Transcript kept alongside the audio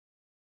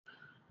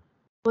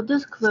For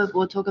this clip,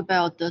 we'll talk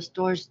about the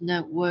storage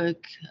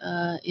network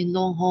in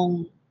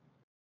Longhorn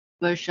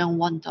version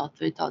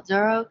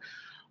 1.3.0.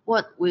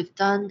 What we've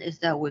done is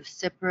that we've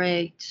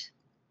separated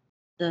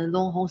the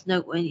Longhorn's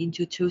network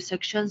into two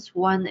sections.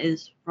 One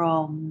is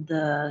from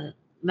the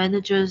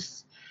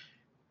managers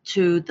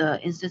to the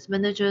instance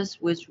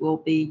managers, which will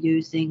be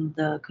using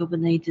the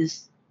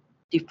Kubernetes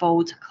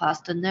default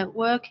cluster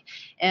network,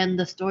 and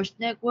the storage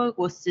network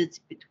will sit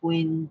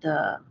between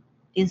the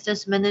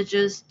instance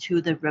managers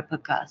to the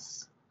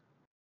replicas.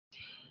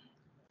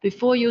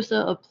 Before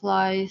user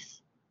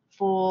applies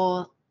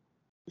for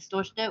the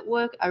storage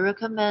network, I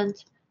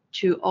recommend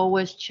to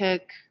always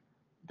check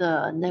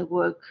the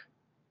network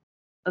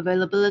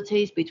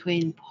availabilities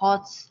between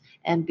pods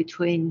and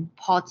between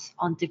pods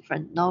on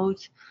different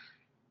nodes.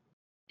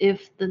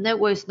 If the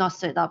network is not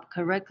set up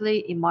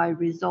correctly, it might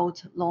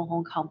result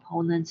Longhorn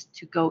components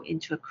to go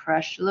into a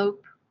crash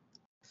loop.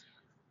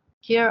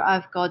 Here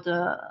I've got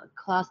a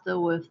cluster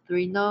with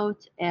 3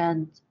 nodes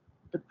and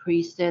the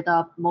pre-set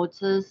up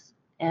motors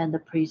and the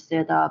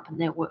pre-set up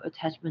network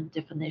attachment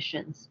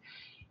definitions.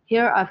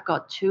 Here I've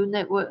got 2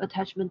 network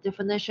attachment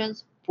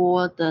definitions.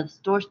 For the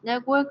storage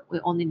network, we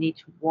only need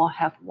to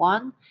have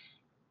 1.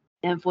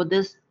 And for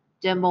this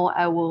demo,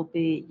 I will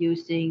be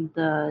using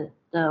the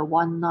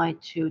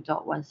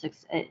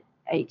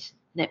 192.168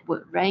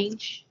 network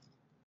range.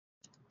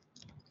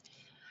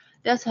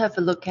 Let's have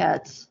a look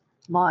at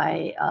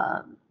my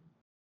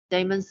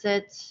daemon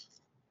set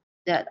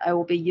that I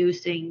will be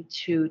using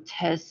to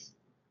test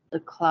the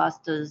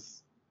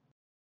cluster's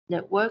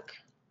network.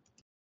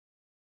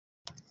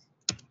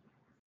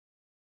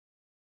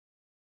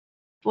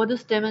 For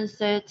this daemon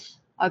set,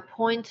 I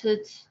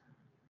pointed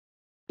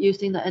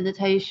using the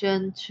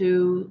annotation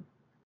to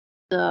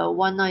the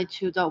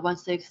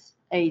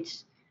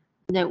 192.168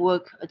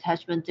 network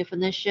attachment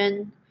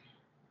definition,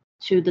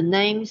 to the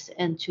names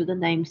and to the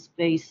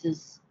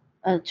namespaces,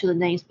 to the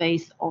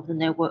namespace of the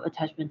network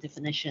attachment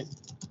definition.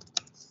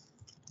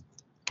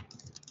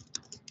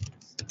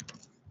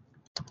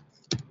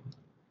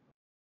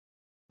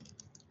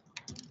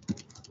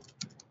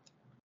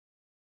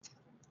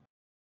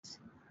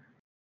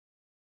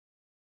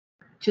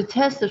 To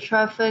test the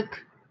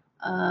traffic,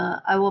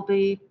 I will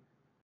be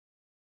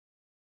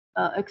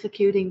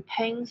executing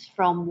pings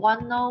from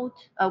one node,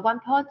 one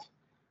pod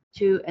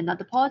to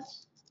another pod.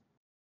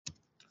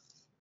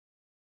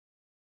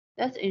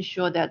 Let's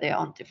ensure that they're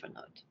on different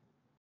nodes.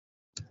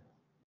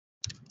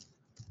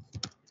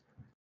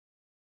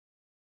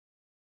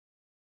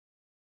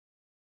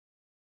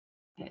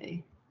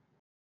 Okay.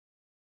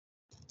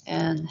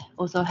 And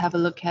also have a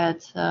look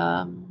at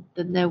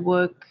the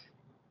network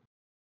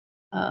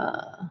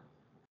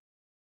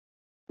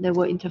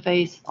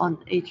interface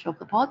on each of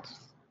the pods.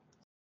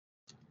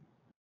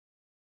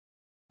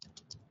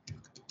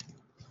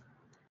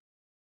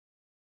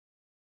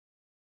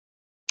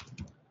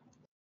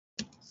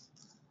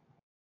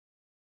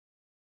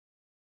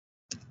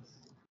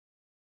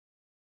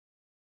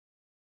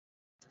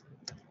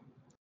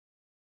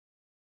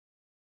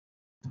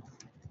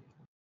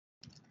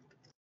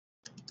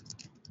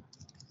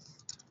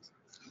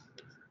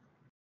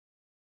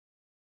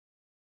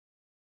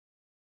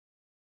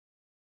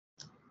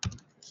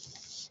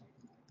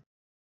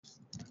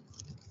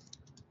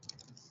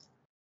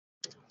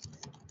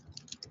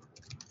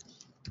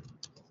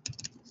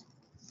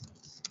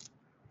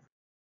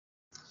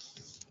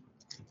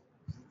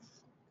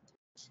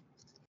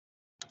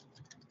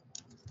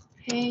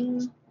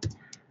 Ping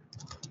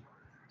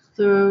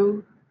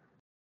through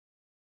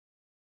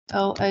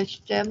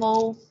LH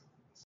demo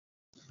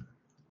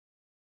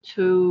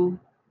to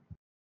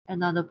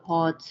another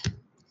pod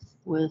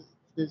with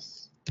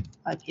this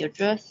IP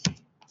address.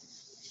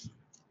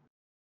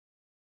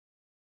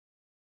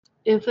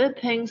 If it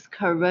pings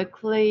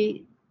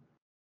correctly,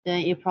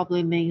 then it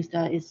probably means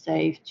that it's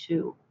safe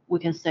to, we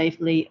can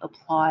safely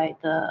apply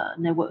the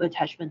network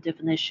attachment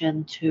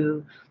definition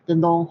to the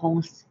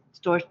Longhorn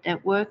storage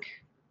network.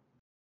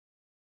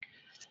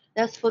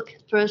 Let's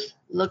first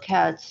look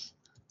at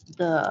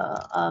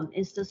the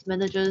instance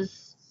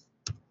managers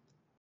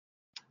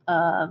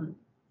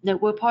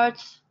network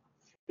parts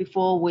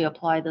before we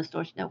apply the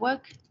storage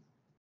network.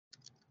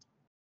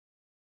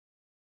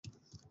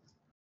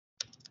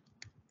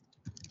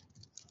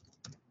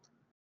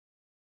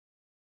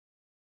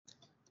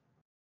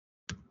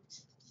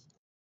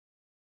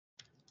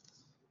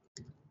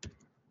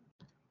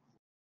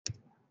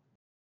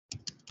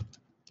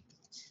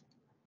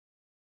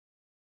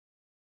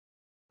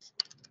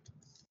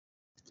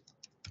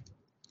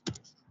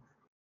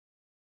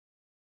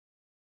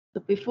 So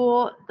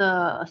before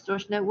the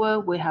storage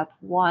network, we have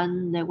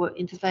one network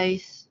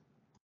interface.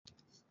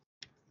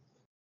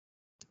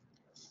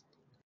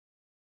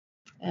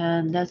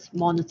 And let's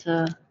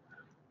monitor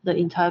the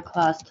entire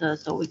cluster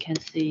so we can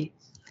see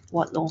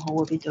what Longhorn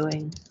will be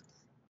doing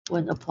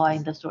when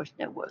applying the storage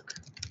network.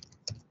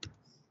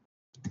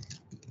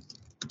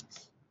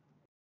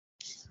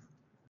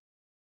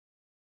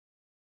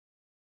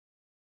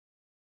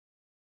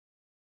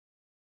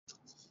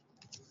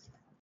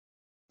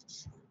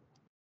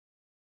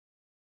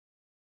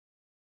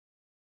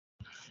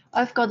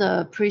 I've got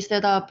a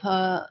pre-set up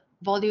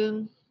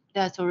volume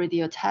that's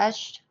already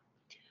attached.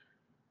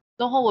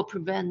 Longhorn will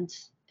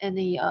prevent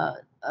any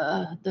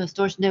the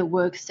storage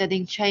network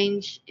setting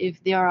change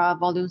if there are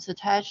volumes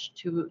attached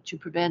to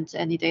prevent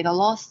any data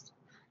loss.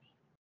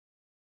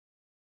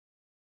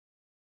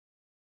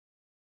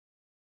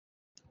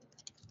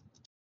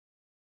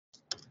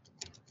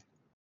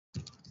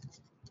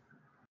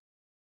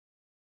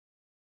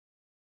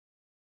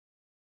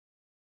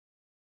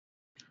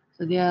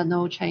 So there are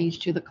no change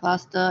to the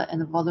cluster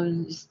and the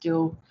volume is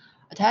still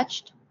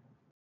attached.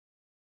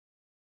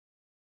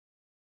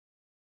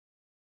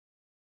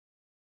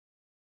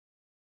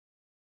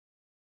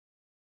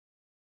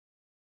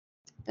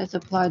 Let's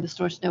apply the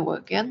storage network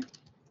again.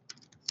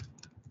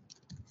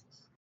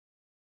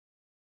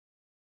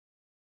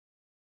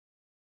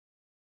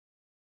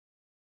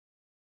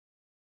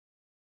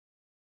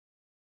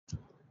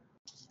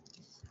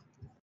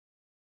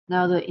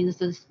 Now the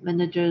instance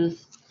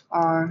managers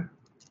are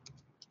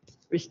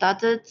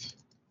restarted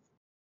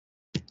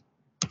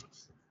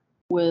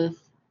with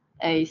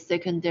a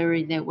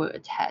secondary network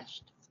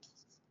attached.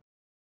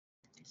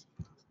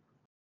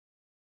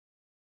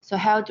 So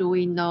how do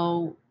we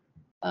know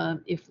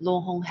if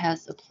Longhorn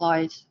has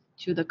applied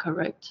to the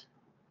correct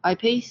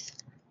IPs?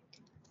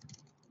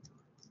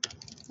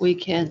 We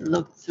can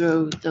look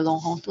through the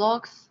Longhorn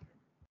logs.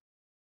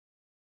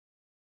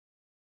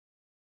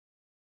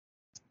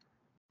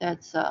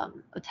 Let's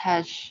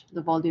attach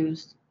the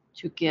volumes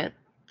to get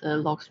the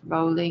logs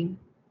rolling.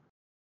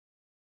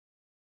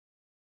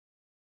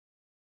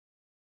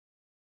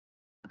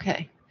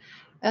 Okay,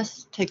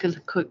 let's take a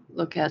quick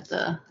look at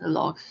the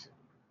logs.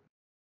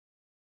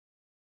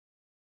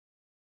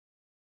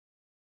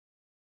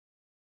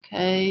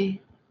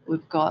 Okay,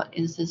 we've got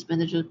instance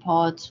manager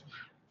pod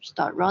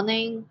start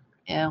running,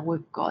 and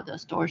we've got the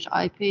storage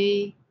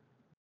IP.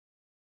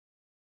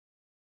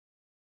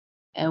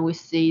 And we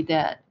see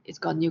that it's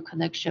got new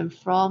connection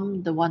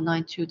from the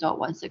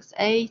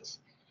 192.168.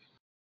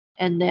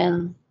 And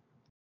then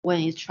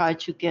when you try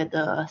to get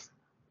the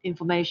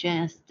information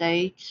and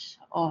state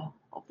of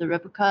the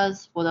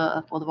replicas for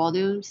the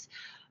volumes,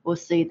 we'll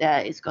see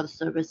that it's got a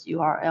service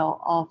URL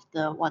of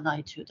the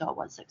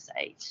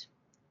 192.168.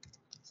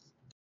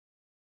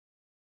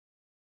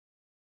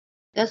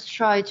 Let's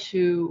try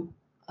to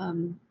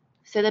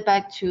set it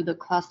back to the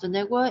cluster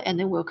network, and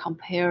then we'll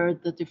compare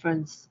the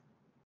difference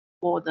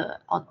for the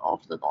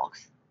on-off the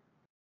logs.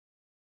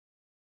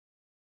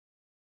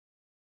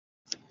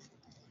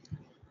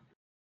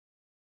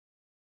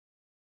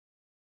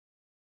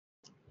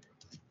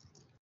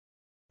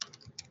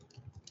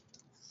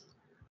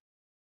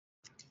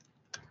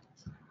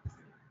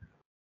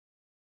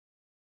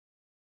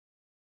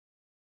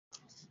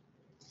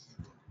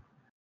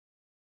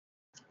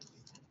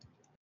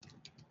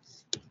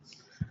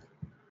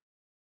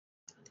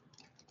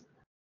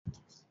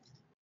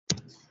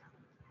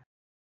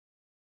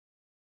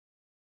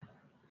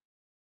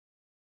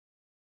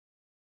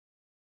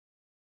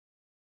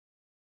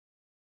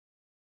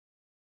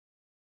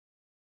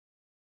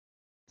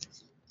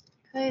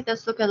 Okay,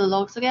 let's look at the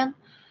logs again.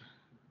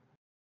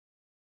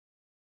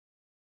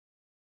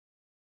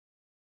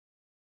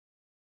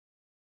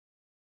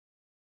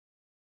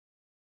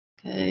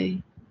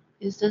 Okay,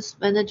 instance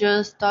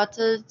manager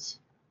started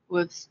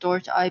with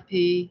storage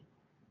IP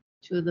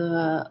to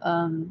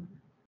the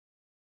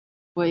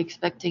we're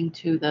expecting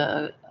to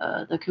the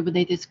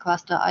Kubernetes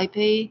cluster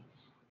IP,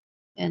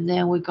 and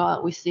then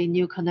we see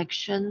new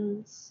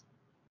connections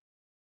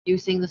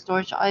using the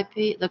storage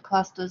IP, the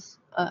clusters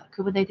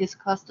Kubernetes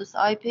clusters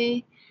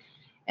IP,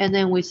 and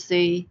then we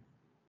see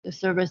the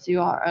service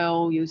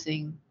URL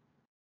using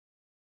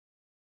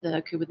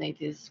the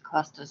Kubernetes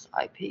clusters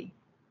IP.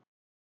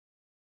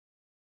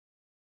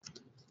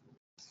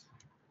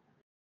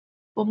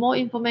 For more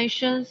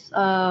information,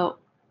 the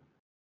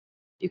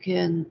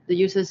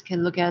users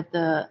can look at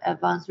the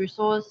advanced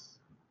resource,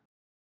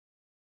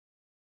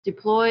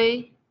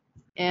 deploy,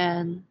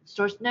 and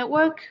storage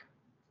network.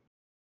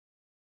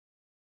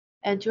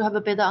 And to have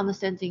a better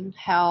understanding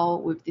how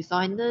we've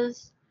designed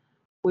this,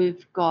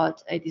 we've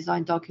got a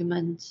design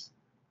document,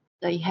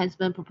 the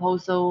enhancement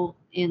proposal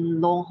in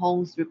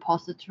Longhorn's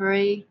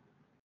repository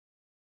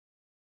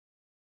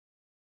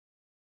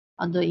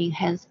under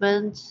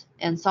enhancement,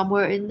 and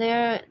somewhere in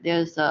there,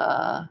 there's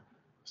a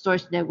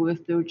storage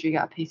network through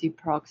gRPC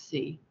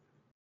proxy.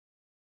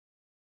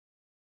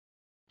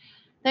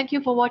 Thank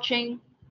you for watching.